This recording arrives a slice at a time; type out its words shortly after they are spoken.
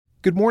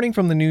Good morning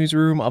from the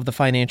newsroom of the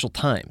Financial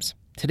Times.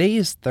 Today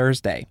is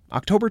Thursday,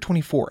 October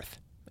 24th,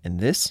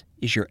 and this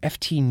is your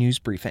FT News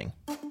Briefing.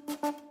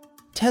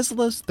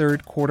 Tesla's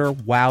third quarter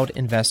wowed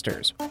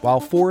investors,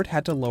 while Ford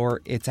had to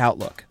lower its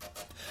outlook.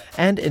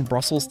 And in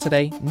Brussels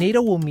today,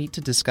 NATO will meet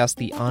to discuss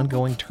the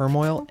ongoing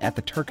turmoil at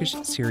the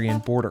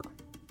Turkish-Syrian border.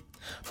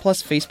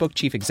 Plus, Facebook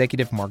chief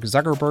executive Mark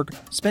Zuckerberg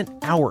spent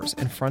hours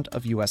in front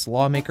of U.S.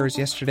 lawmakers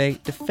yesterday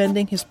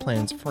defending his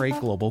plans for a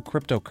global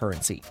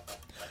cryptocurrency.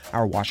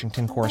 Our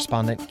Washington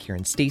correspondent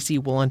Kieran Stacey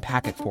will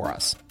unpack it for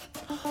us.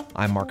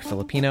 I'm Mark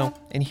Filipino,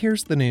 and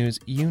here's the news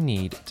you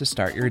need to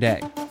start your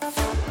day.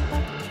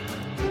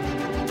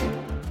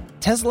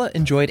 Tesla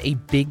enjoyed a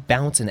big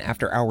bounce in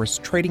after-hours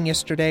trading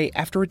yesterday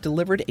after it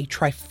delivered a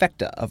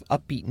trifecta of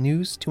upbeat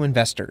news to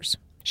investors.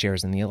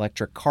 Shares in the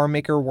electric car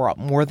maker were up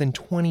more than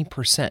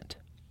 20%.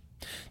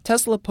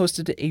 Tesla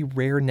posted a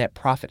rare net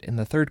profit in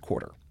the third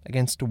quarter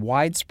against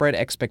widespread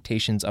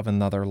expectations of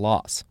another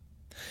loss.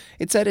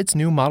 It said its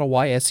new Model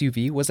Y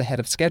SUV was ahead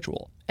of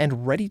schedule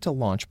and ready to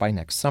launch by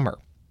next summer.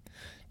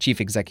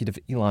 Chief executive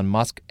Elon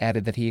Musk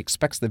added that he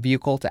expects the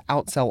vehicle to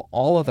outsell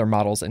all other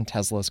models in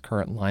Tesla's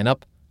current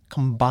lineup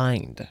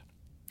combined.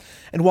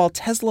 And while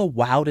Tesla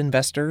wowed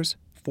investors,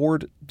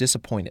 Ford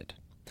disappointed.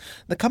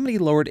 The company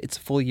lowered its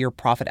full-year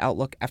profit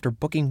outlook after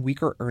booking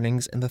weaker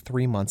earnings in the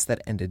 3 months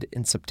that ended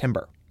in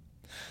September.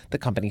 The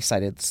company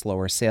cited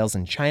slower sales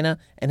in China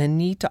and a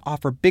need to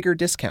offer bigger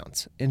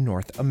discounts in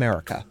North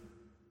America.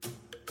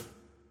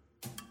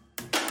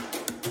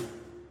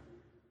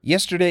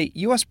 Yesterday,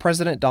 U.S.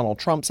 President Donald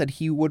Trump said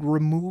he would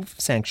remove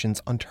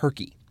sanctions on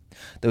Turkey.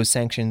 Those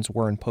sanctions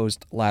were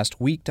imposed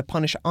last week to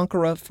punish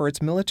Ankara for its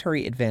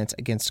military advance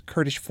against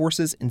Kurdish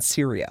forces in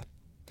Syria.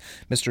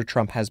 Mr.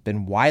 Trump has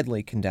been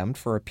widely condemned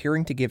for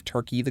appearing to give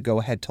Turkey the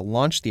go-ahead to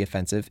launch the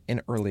offensive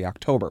in early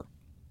October.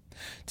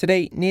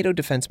 Today, NATO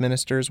defense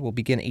ministers will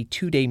begin a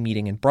 2-day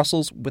meeting in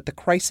Brussels with the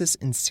crisis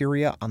in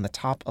Syria on the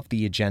top of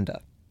the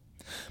agenda.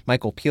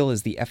 Michael Peel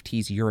is the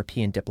FT's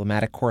European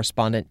diplomatic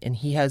correspondent, and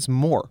he has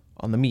more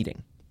on the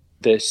meeting.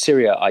 The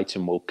Syria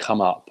item will come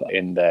up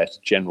in their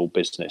general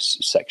business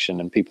section,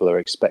 and people are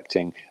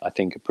expecting, I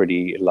think, a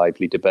pretty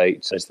lively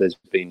debate as there's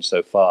been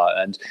so far.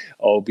 And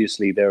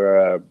obviously, there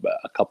are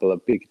a couple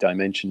of big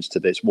dimensions to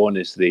this. One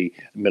is the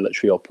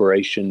military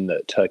operation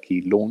that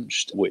Turkey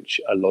launched, which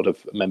a lot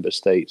of member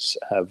states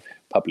have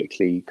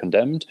publicly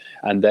condemned.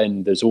 And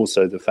then there's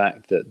also the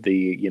fact that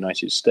the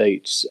United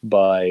States,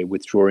 by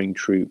withdrawing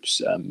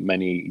troops,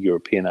 many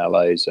European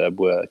allies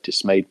were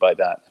dismayed by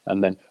that.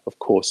 And then, of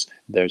course,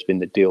 there's been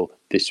the deal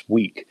this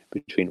week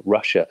between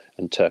Russia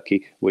and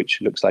Turkey, which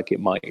looks like it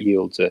might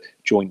yield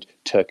joint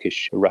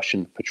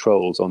Turkish-Russian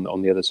patrols on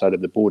the other side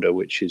of the border,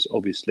 which is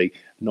obviously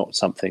not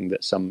something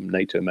that some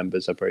NATO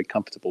members are very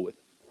comfortable with.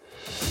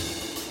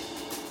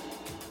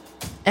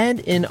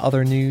 And in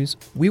other news,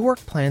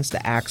 WeWork plans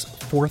to axe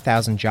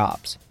 4,000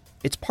 jobs.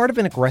 It's part of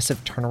an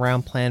aggressive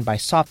turnaround plan by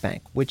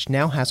SoftBank, which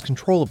now has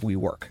control of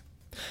WeWork.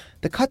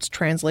 The cuts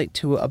translate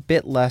to a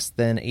bit less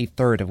than a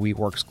third of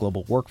WeWork's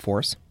global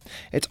workforce.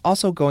 It's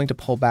also going to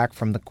pull back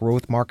from the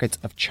growth markets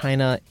of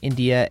China,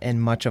 India, and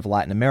much of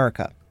Latin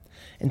America.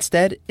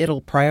 Instead,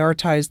 it'll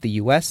prioritize the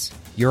US,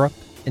 Europe,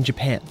 and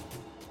Japan.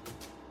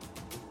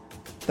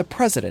 The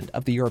president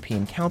of the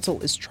European Council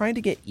is trying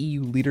to get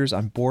EU leaders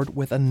on board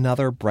with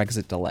another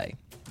Brexit delay.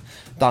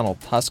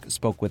 Donald Tusk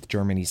spoke with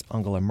Germany's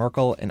Angela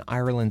Merkel and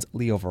Ireland's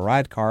Leo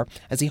Varadkar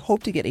as he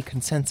hoped to get a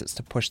consensus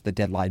to push the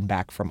deadline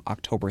back from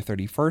October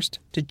 31st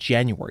to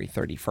January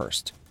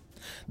 31st.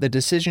 The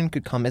decision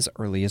could come as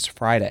early as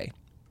Friday.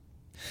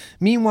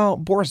 Meanwhile,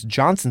 Boris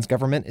Johnson's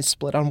government is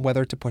split on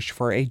whether to push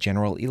for a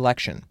general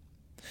election.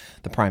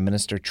 The Prime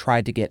Minister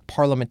tried to get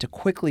Parliament to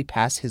quickly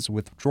pass his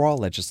withdrawal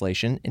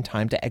legislation in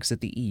time to exit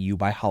the EU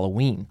by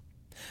Halloween.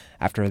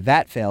 After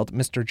that failed,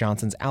 Mr.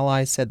 Johnson's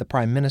allies said the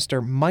Prime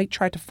Minister might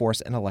try to force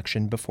an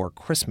election before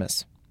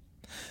Christmas.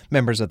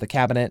 Members of the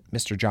cabinet,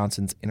 Mr.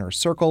 Johnson's inner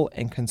circle,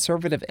 and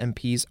Conservative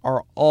MPs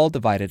are all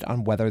divided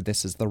on whether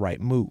this is the right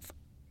move.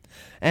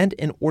 And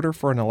in order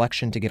for an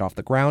election to get off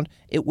the ground,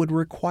 it would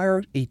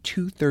require a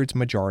 2/3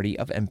 majority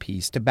of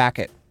MPs to back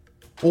it,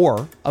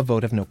 or a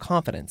vote of no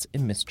confidence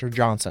in Mr.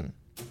 Johnson.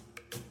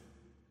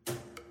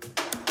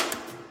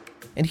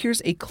 And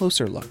here's a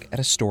closer look at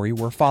a story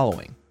we're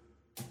following.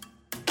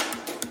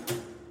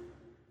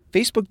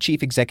 Facebook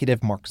chief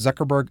executive Mark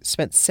Zuckerberg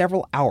spent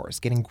several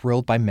hours getting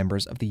grilled by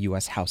members of the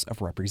U.S. House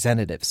of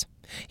Representatives.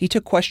 He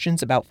took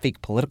questions about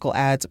fake political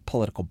ads,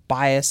 political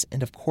bias,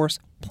 and of course,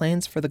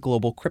 plans for the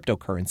global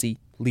cryptocurrency,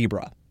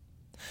 Libra.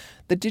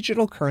 The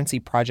digital currency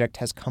project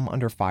has come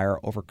under fire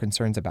over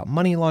concerns about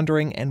money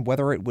laundering and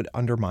whether it would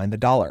undermine the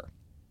dollar.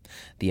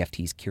 The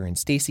FT's Kieran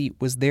Stacey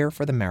was there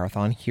for the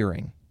marathon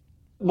hearing.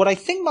 What I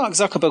think Mark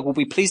Zuckerberg will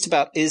be pleased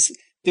about is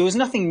there was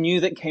nothing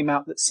new that came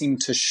out that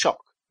seemed to shock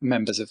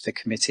members of the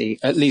committee,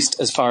 at least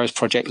as far as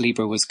Project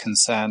Libra was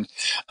concerned.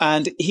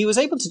 And he was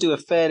able to do a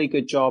fairly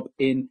good job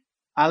in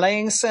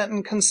allaying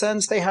certain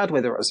concerns they had,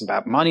 whether it was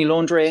about money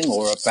laundering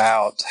or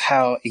about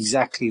how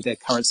exactly their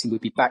currency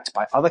would be backed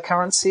by other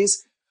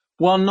currencies,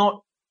 while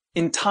not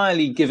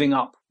entirely giving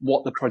up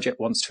what the project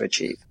wants to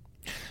achieve.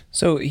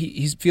 So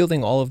he's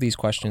fielding all of these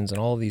questions and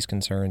all of these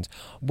concerns.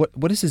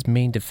 What is his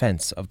main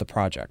defense of the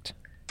project?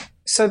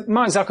 So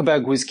Mark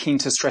Zuckerberg was keen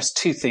to stress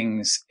two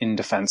things in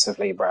defense of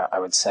Libra, I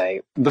would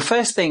say. The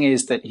first thing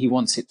is that he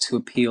wants it to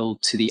appeal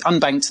to the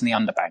unbanked and the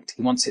underbanked.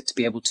 He wants it to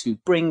be able to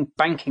bring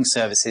banking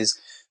services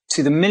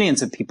to the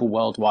millions of people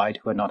worldwide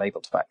who are not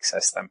able to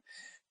access them.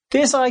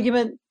 This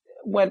argument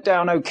went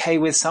down okay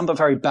with some, but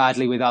very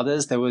badly with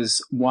others. There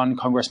was one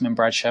Congressman,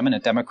 Brad Sherman, a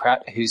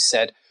Democrat, who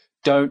said,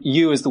 "Don't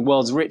you, as the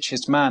world's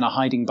richest man, are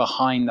hiding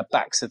behind the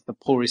backs of the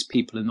poorest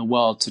people in the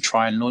world to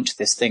try and launch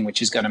this thing,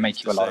 which is going to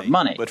make you a lot of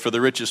money." But for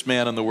the richest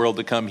man in the world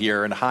to come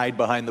here and hide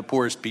behind the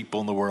poorest people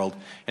in the world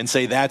and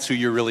say that's who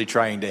you're really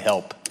trying to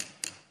help.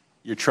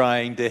 You're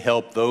trying to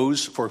help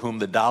those for whom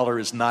the dollar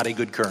is not a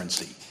good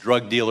currency.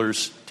 Drug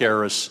dealers,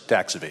 terrorists,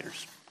 tax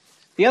evaders.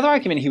 The other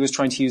argument he was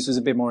trying to use was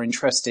a bit more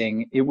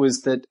interesting. It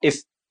was that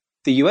if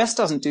the US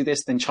doesn't do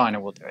this, then China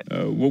will do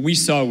it. What we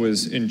saw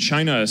was in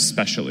China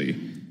especially,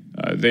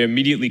 they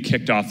immediately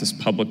kicked off this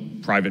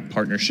public-private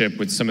partnership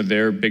with some of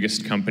their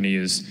biggest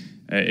companies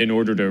in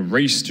order to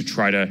race to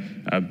try to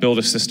build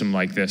a system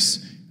like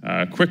this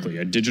quickly,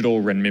 a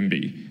digital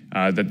renminbi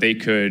that they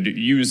could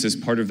use as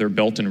part of their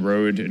Belt and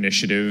Road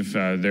initiative,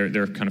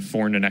 their kind of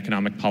foreign and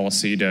economic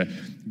policy to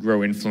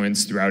grow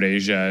influence throughout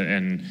Asia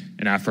and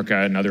Africa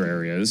and other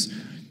areas.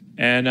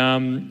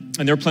 And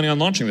they're planning on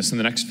launching this in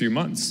the next few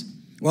months.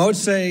 Well, I would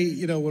say,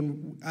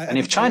 and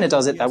if China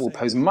does it, that will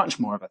pose much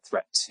more of a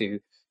threat to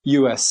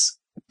US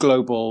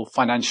global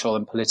financial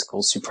and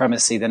political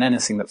supremacy than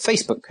anything that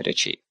Facebook could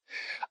achieve.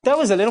 That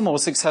was a little more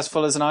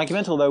successful as an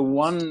argument, although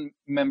one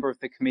member of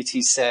the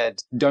committee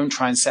said, don't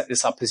try and set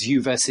this up as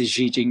you versus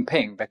Xi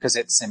Jinping, because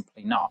it's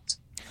simply not.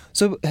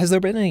 So has there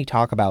been any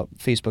talk about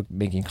Facebook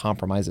making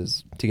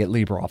compromises to get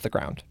Libra off the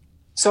ground?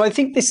 So I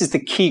think this is the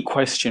key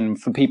question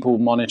for people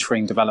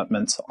monitoring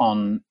developments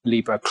on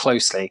Libra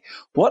closely.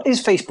 What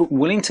is Facebook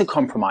willing to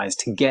compromise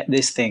to get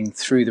this thing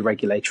through the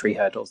regulatory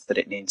hurdles that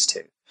it needs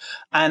to?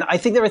 And I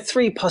think there are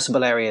three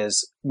possible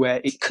areas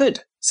where it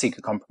could seek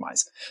a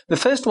compromise. The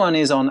first one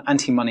is on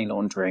anti-money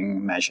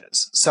laundering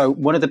measures. So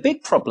one of the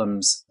big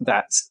problems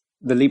that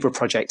the Libra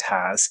project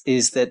has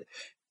is that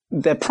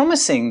they're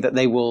promising that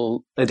they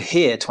will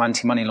adhere to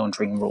anti-money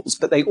laundering rules,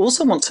 but they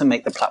also want to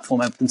make the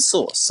platform open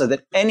source so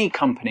that any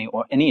company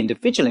or any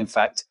individual, in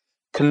fact,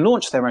 can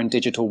launch their own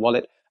digital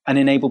wallet and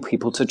enable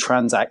people to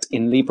transact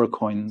in Libra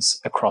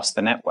coins across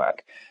the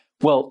network.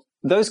 Well,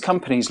 those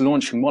companies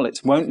launching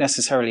wallets won't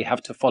necessarily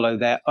have to follow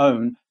their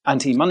own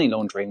anti-money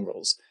laundering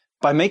rules.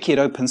 By making it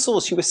open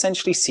source, you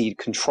essentially cede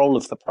control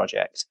of the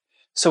project.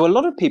 So a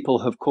lot of people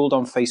have called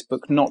on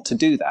Facebook not to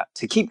do that,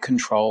 to keep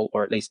control,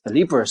 or at least the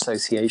Libra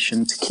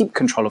Association, to keep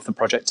control of the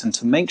project and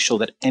to make sure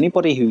that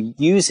anybody who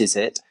uses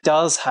it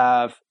does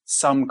have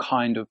some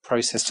kind of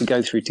process to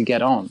go through to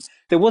get on.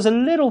 There was a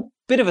little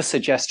bit of a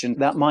suggestion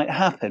that might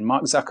happen.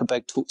 Mark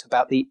Zuckerberg talked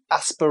about the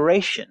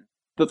aspiration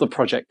that the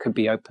project could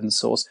be open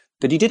source,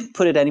 but he didn't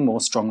put it any more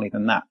strongly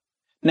than that.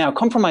 Now,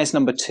 compromise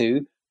number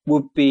two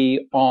would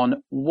be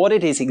on what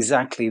it is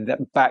exactly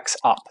that backs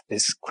up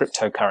this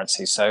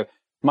cryptocurrency. So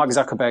Mark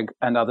Zuckerberg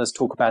and others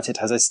talk about it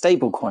as a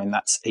stable coin.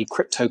 That's a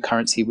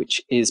cryptocurrency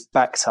which is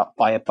backed up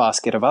by a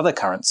basket of other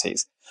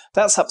currencies.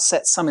 That's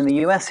upset some in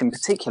the US in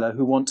particular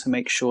who want to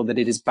make sure that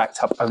it is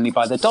backed up only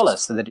by the dollar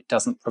so that it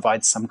doesn't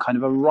provide some kind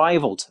of a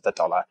rival to the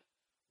dollar.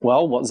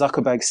 Well, what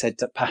Zuckerberg said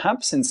that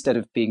perhaps instead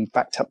of being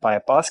backed up by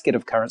a basket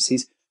of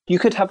currencies, you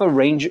could have a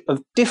range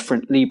of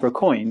different Libra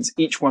coins,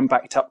 each one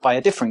backed up by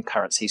a different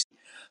currency.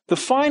 The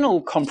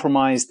final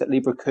compromise that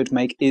Libra could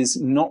make is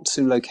not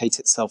to locate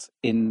itself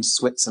in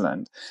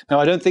Switzerland. Now,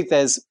 I don't think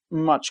there's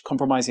much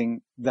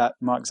compromising that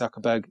Mark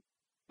Zuckerberg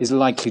is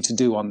likely to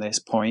do on this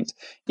point,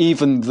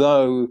 even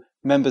though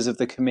members of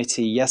the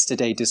committee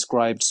yesterday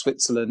described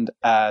Switzerland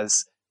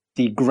as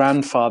the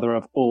grandfather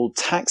of all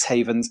tax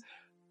havens.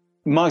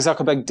 Mark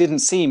Zuckerberg didn't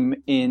seem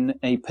in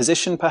a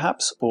position,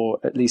 perhaps, or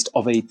at least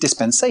of a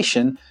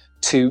dispensation,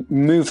 to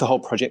move the whole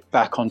project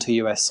back onto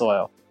US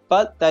soil.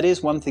 But that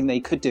is one thing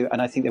they could do,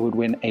 and I think they would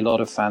win a lot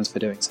of fans for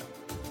doing so.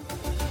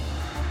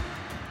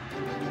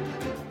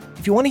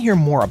 If you want to hear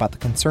more about the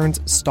concerns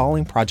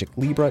stalling Project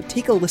Libra,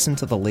 take a listen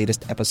to the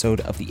latest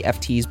episode of the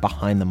FT's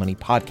Behind the Money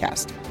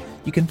podcast.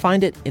 You can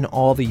find it in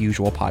all the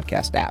usual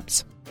podcast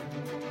apps.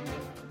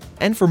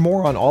 And for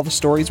more on all the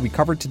stories we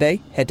covered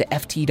today, head to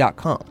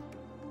FT.com.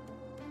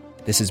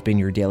 This has been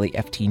your daily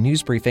FT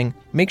News Briefing.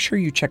 Make sure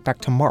you check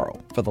back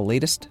tomorrow for the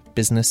latest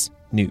business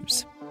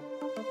news.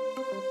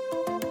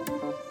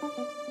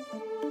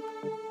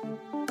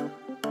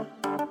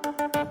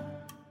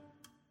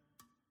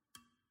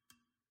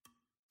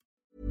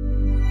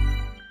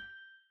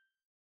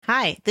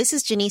 Hi, this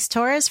is Janice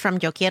Torres from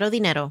Yo Quiero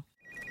Dinero.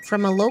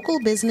 From a local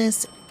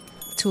business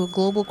to a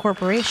global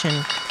corporation,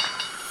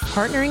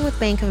 partnering with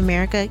Bank of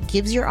America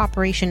gives your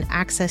operation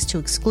access to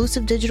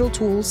exclusive digital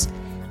tools,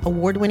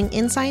 award-winning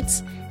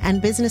insights,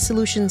 and business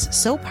solutions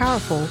so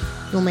powerful,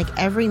 you'll make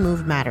every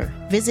move matter.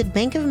 Visit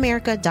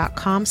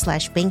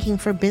bankofamerica.com/banking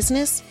for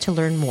business to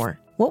learn more.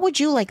 What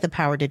would you like the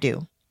power to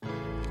do?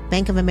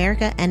 Bank of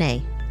America,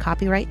 N.A.,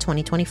 copyright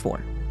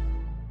 2024.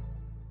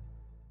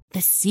 The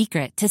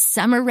secret to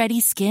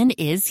summer-ready skin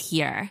is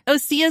here.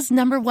 Osea's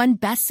 #1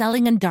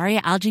 best-selling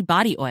Undaria Algae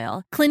Body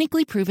Oil,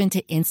 clinically proven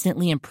to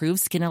instantly improve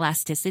skin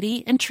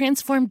elasticity and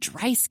transform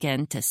dry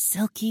skin to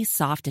silky,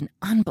 soft, and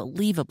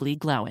unbelievably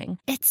glowing.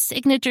 Its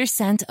signature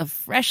scent of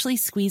freshly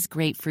squeezed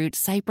grapefruit,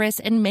 cypress,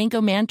 and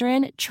mango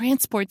mandarin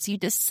transports you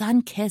to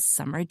sun-kissed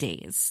summer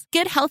days.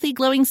 Get healthy,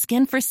 glowing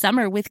skin for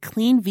summer with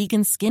clean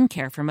vegan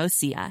skincare from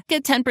Osea.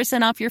 Get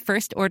 10% off your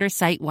first order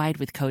site-wide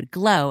with code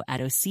GLOW at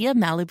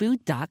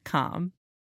OseaMalibu.com.